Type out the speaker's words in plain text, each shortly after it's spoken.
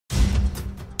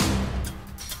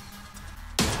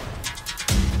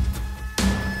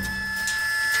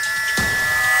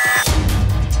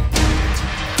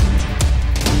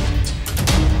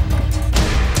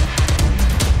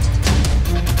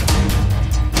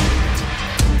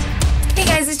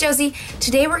Josie.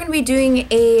 Today we're going to be doing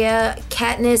a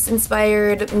Katniss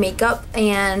inspired makeup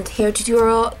and hair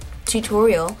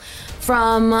tutorial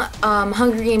from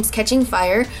Hunger Games Catching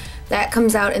Fire that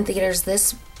comes out in theaters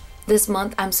this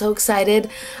month. I'm so excited.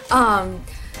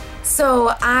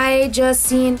 So I just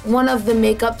seen one of the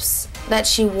makeups that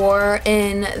she wore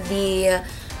in the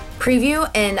preview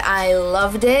and I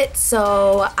loved it,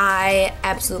 so I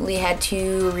absolutely had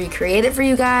to recreate it for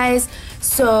you guys.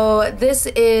 So this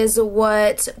is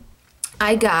what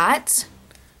I got.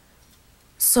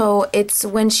 So it's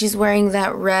when she's wearing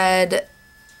that red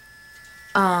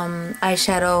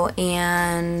eyeshadow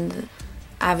and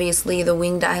obviously the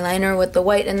winged eyeliner with the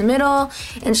white in the middle,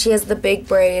 and she has the big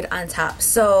braid on top.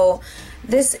 So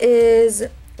this is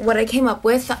what I came up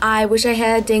with. I wish I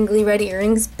had dangly red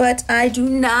earrings, but I do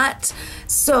not.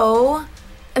 So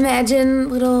imagine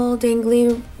little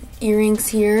dangly earrings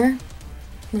here.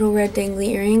 Little red dangly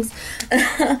earrings.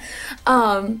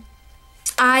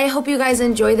 I hope you guys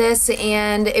enjoy this,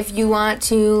 and if you want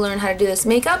to learn how to do this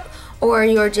makeup or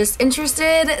you're just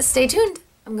interested, stay tuned.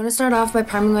 I'm going to start off by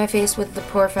priming my face with the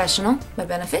Professional by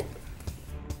Benefit.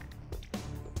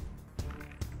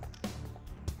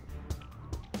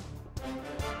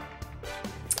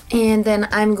 And then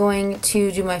I'm going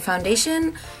to do my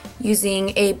foundation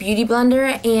using a Beauty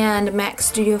Blender and MAC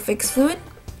Studio Fix Fluid.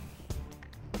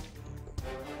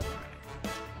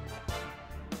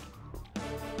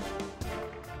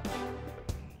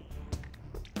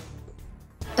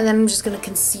 And then I'm just going to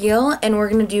conceal, and we're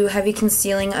going to do heavy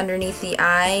concealing underneath the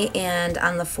eye and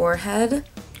on the forehead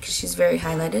because she's very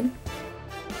highlighted.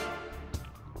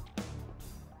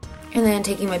 And then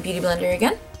taking my Beauty Blender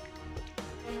again.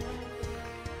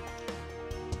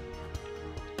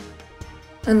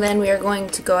 And then we are going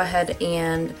to go ahead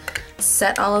and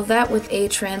set all of that with a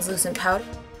translucent powder.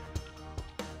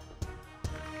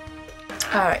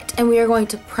 Alright, and we are going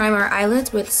to prime our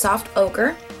eyelids with Soft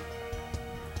Ochre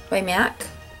by MAC.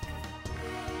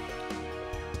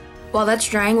 While that's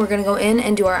drying, we're going to go in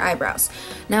and do our eyebrows.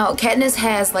 Now, Katniss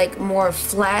has like more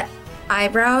flat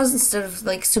eyebrows instead of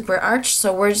like super arched,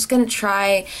 so we're just going to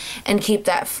try and keep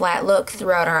that flat look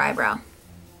throughout our eyebrow.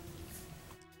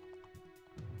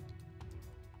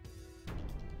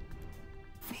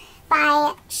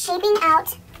 By shaping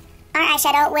out our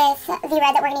eyeshadow with the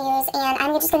red that we're going to use, and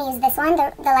I'm just going to use this one,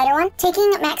 the lighter one. Taking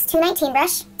MAC's 219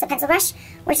 brush, it's a pencil brush,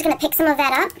 we're just going to pick some of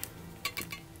that up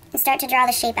and start to draw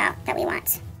the shape out that we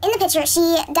want. In the picture,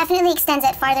 she definitely extends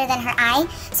it farther than her eye,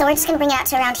 so we're just going to bring it out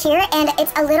to around here, and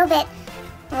it's a little bit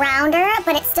rounder,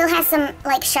 but it still has some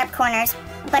like sharp corners,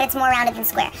 but it's more rounded than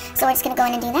square. So we're just going to go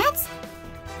in and do that.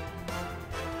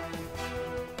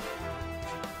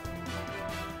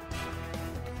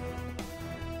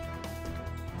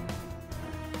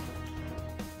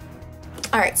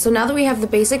 Alright, so now that we have the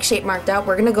basic shape marked out,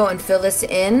 we're going to go and fill this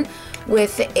in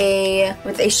with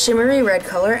a shimmery red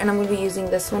color, and I'm going to be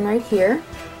using this one right here.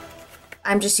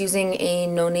 I'm just using a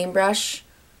no-name brush,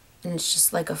 and it's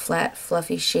just like a flat,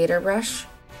 fluffy shader brush.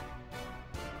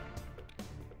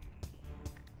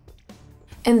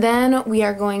 And then we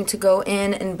are going to go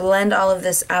in and blend all of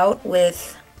this out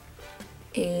with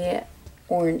a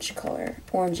orangey color.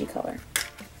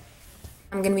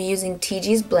 I'm going to be using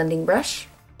TG's blending brush.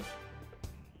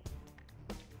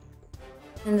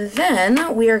 And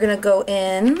then we are going to go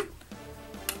in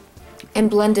and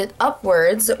blend it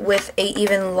upwards with a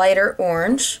even lighter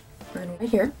orange. Right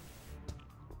here.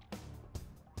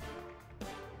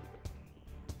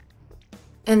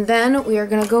 And then we are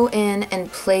going to go in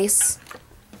and place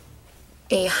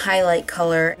a highlight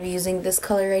color using this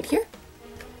color right here.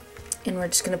 And we're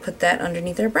just going to put that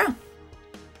underneath our brow.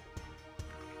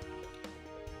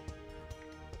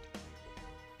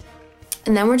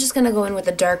 And then we're just going to go in with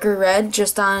a darker red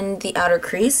just on the outer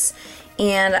crease.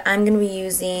 And I'm going to be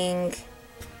using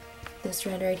this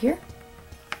red right here,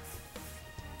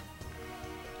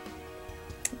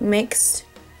 mixed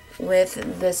with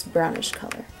this brownish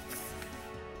color.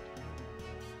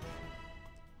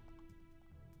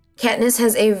 Katniss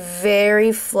has a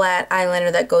very flat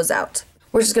eyeliner that goes out.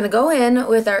 We're just going to go in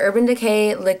with our Urban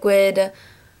Decay Liquid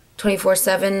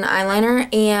 24/7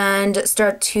 eyeliner and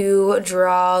start to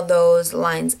draw those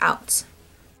lines out.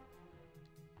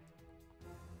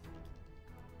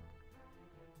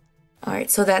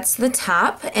 Alright, so that's the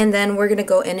top, and then we're going to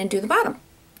go in and do the bottom.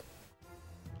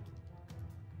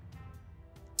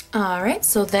 Alright,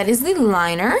 so that is the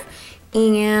liner,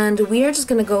 and we are just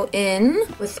going to go in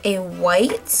with a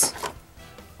white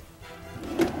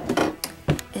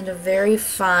and a very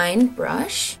fine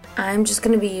brush. I'm just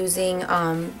going to be using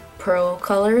Pearl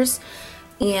colors,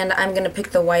 and I'm going to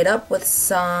pick the white up with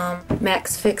some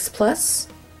Max Fix Plus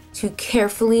to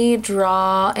carefully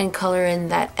draw and color in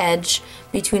that edge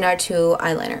between our two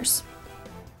eyeliners.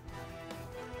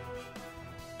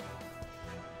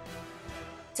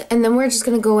 And then we're just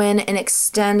going to go in and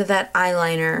extend that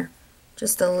eyeliner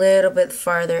just a little bit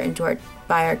farther into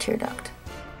by our tear duct.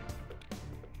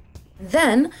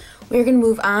 Then we're going to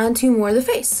move on to more of the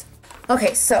face.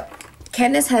 Okay, so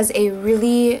Katniss has a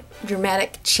really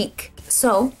dramatic cheek.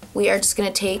 So we are just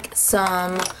going to take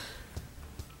some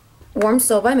Warm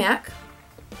Soul by MAC,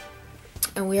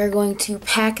 and we are going to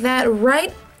pack that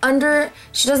right under.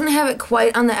 She doesn't have it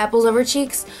quite on the apples of her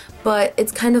cheeks, but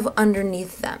it's kind of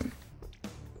underneath them.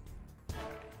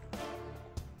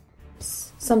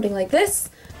 Something like this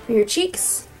for your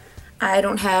cheeks. I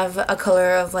don't have a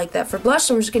color of like that for blush,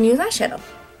 so I'm just going to use eyeshadow.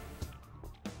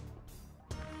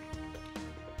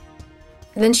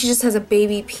 And then she just has a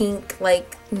baby pink,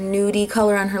 like nudie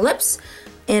color on her lips.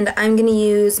 And I'm going to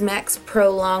use MAC's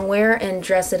Pro Longwear and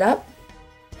dress it up.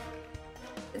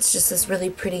 It's just this really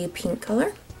pretty pink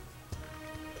color.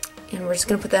 And we're just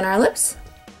going to put that on our lips.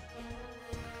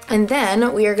 And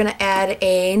then we are going to add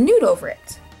a nude over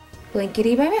it.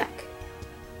 Blankety by MAC.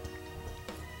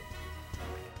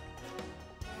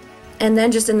 And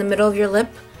then just in the middle of your lip,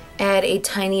 add a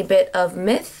tiny bit of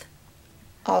Myth,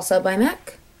 also by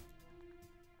MAC.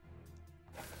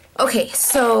 Okay,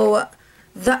 so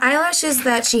the eyelashes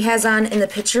that she has on in the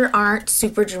picture aren't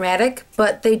super dramatic,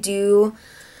 but they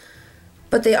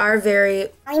are very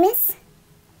voluminous.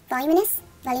 I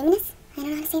don't know how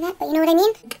to say that, but you know what I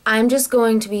mean? I'm just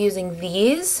going to be using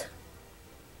these.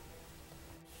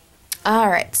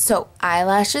 Alright, so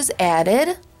eyelashes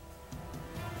added.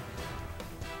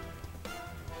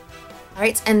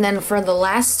 Alright, and then for the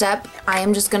last step, I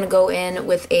am just going to go in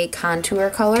with a contour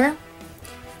color.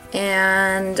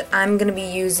 And I'm going to be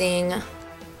using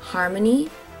Harmony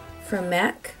from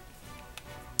MAC.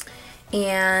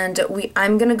 And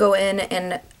I'm going to go in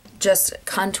and just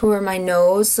contour my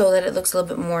nose so that it looks a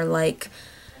little bit more like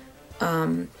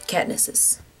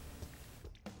Katniss's.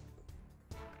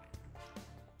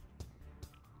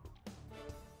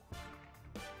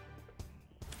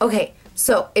 Okay,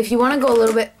 so if you want to go a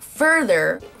little bit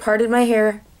further, parted my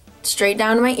hair straight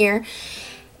down to my ear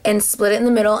and split it in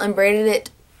the middle and braided it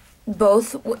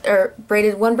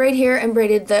braided one braid here and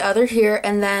braided the other here,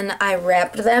 and then I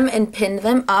wrapped them and pinned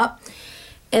them up.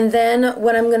 And then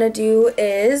what I'm gonna do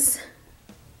is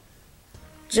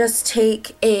just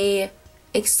take a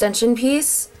extension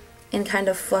piece and kind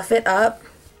of fluff it up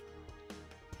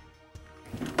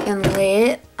and lay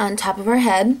it on top of our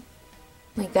head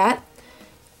like that,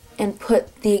 and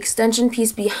put the extension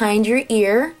piece behind your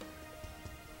ear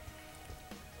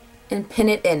and pin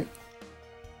it in.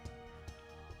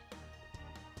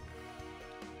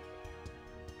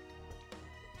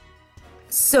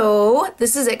 So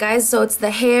this is it, guys. So it's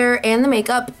the hair and the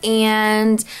makeup,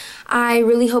 and I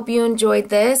really hope you enjoyed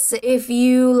this. If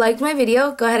you liked my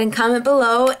video, go ahead and comment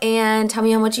below and tell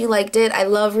me how much you liked it. I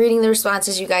love reading the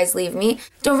responses you guys leave me.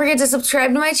 Don't forget to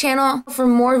subscribe to my channel for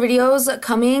more videos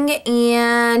coming,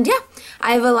 and yeah,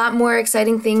 I have a lot more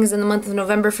exciting things in the month of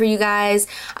November for you guys.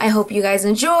 I hope you guys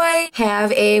enjoy.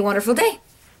 Have a wonderful day.